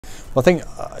I think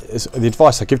the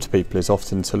advice I give to people is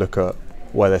often to look at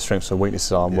where their strengths and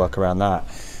weaknesses are and work around that.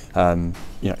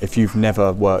 If you've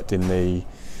never worked in the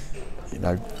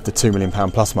the £2 million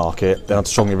plus market, then I'd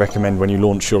strongly recommend when you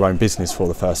launch your own business for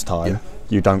the first time,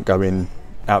 you don't go in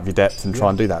out of your depth and try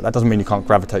and do that. That doesn't mean you can't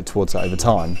gravitate towards that over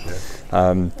time.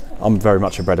 I'm very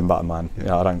much a bread and butter man.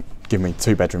 I don't give me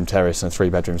 2-bedroom terrace and a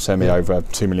 3-bedroom semi over a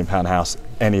 £2 million house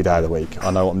any day of the week.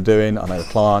 I know what I'm doing, I know the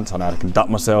clients, I know how to conduct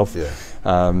myself.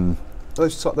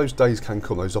 Those days can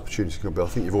come, those opportunities can come, but I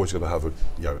think you've always got to have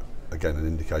again, an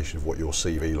indication of what your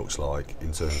CV looks like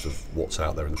in terms of what's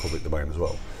out there in the public domain as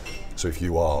well. So if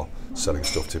you are selling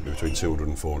stuff typically between £200,000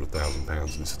 and £400,000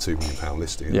 and it's a £2 million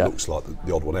listing, it looks like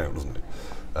the odd one out, doesn't it?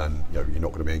 And you're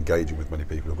not going to be engaging with many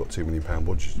people who've got £2 million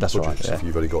budgets. That's right. If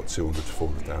you've only got £200,000 to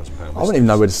 £400,000. I wouldn't even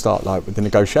know where to start, like with the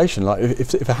negotiation. Like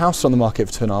if a house is on the market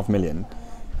for £2.5 million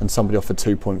and somebody offered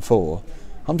 2.4,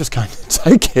 I'm just going to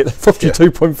take it. They've offered you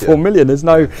 2.4 million. There's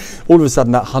no all of a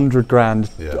sudden that 100 grand.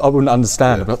 I wouldn't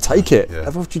understand. But take it.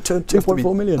 They've offered you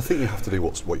 2.4 million. I think you have to do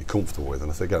what you're comfortable with,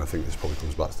 and I think this probably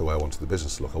comes back to the way I wanted the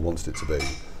business to look. I wanted it to be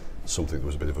something that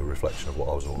was a bit of a reflection of what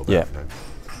I was all about.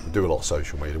 We do a lot of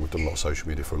social media. We've done a lot of social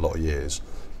media for a lot of years,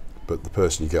 but the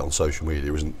person you get on social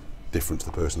media isn't different to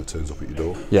the person that turns up at your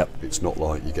door. It's not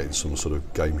like you're getting some sort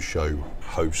of game show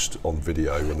host on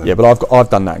video. And then but I've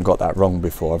done that and got that wrong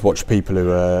before. I've watched people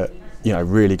who are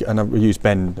really, and I use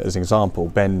Ben as an example.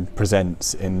 Ben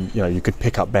presents in, you could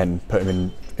pick up Ben, put him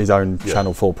in his own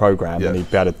Channel 4 programme and he'd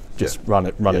be able to just run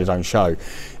his own show.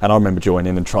 And I remember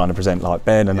joining and trying to present like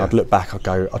Ben, and I'd look back, I'd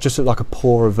go, I just look like a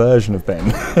poorer version of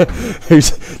Ben who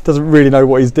doesn't really know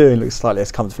what he's doing, looks slightly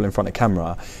less comfortable in front of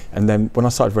camera. And then when I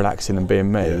started relaxing and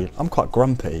being me, I'm quite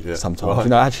grumpy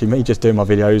sometimes. Actually me just doing my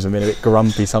videos and being a bit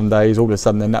grumpy some days, all of a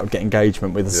sudden then that would get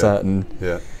engagement with a certain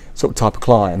sort of type of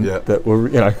client that were,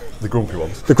 the grumpy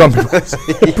ones. The grumpy ones.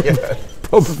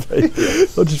 Probably.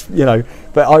 Or just,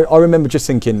 but I remember just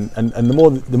thinking, and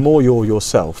the more you're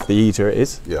yourself, the easier it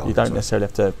is. You don't necessarily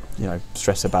have to,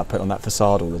 stress about putting on that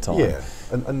facade all the time.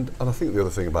 And I think the other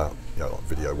thing about like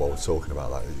video, while we're talking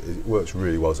about that, it works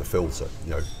really well as a filter.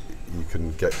 You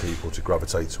can get people to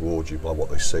gravitate towards you by what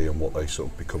they see and what they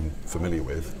sort of become familiar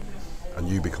with, and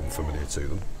you become familiar to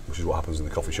them, which is what happens in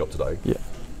the coffee shop today.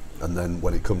 And then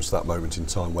when it comes to that moment in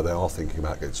time where they are thinking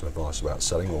about getting some advice about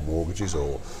selling or mortgages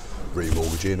or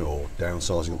remortgaging or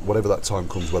downsizing, whatever that time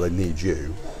comes where they need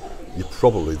you,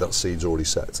 that seed's already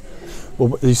set.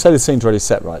 Well, you say the scene's already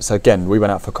set, right? So again, we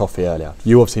went out for coffee earlier.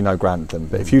 You obviously know Grantham,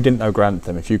 but if you didn't know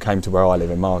Grantham, if you came to where I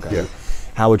live in Margate,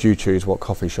 how would you choose what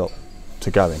coffee shop to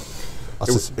go in?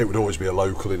 It would always be a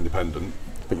local independent.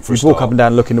 But you'd walk up and down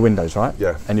and look in the windows, right?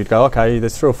 And you'd go, okay,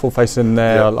 there's 3 or 4 faces in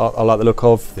there I like the look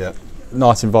of.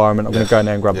 Nice environment, I'm going to go in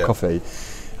there and grab a coffee.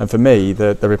 And for me,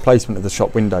 the replacement of the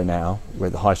shop window now, where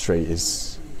the high street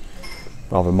is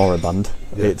rather moribund,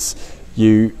 it's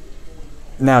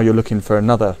now you're looking for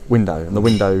another window, and the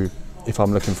window, if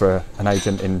I'm looking for an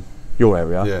agent in your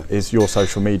area, is your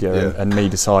social media and me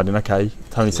deciding, okay,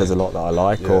 Tony says a lot that I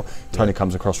like, or Tony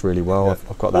comes across really well,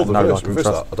 I've got that no like and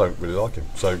trust. I don't really like him,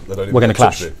 so they don't even we're going to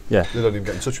clash. They don't even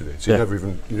get in touch with you, so you never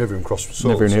even cross.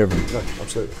 Never even hear of him. No,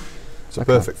 absolutely. It's a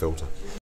perfect filter.